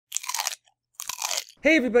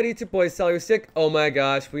Hey everybody, it's your boy Celerystick. Oh my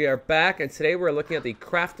gosh, we are back, and today we're looking at the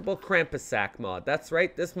Craftable Krampus sack mod. That's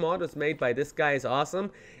right, this mod was made by this guy. Is awesome.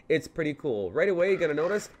 It's pretty cool. Right away, you're gonna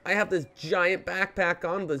notice I have this giant backpack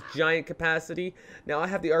on, this giant capacity. Now I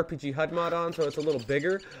have the RPG HUD mod on, so it's a little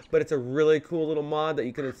bigger, but it's a really cool little mod that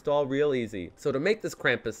you can install real easy. So to make this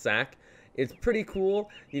Krampus sack, it's pretty cool.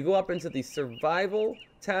 You go up into the survival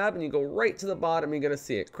tab, and you go right to the bottom. You're gonna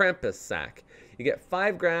see it, Krampus sack. You get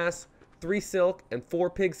 5 grass, 3 silk, and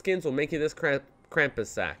 4 pig skins will make you this Krampus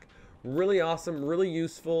sack. Really awesome, really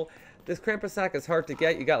useful. This Krampus sack is hard to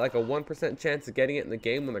get. You got like a 1% chance of getting it in the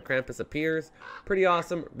game when the Krampus appears. Pretty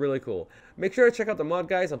awesome, really cool. Make sure to check out the mod,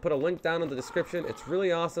 guys. I'll put a link down in the description. It's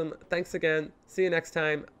really awesome. Thanks again. See you next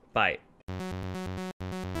time. Bye.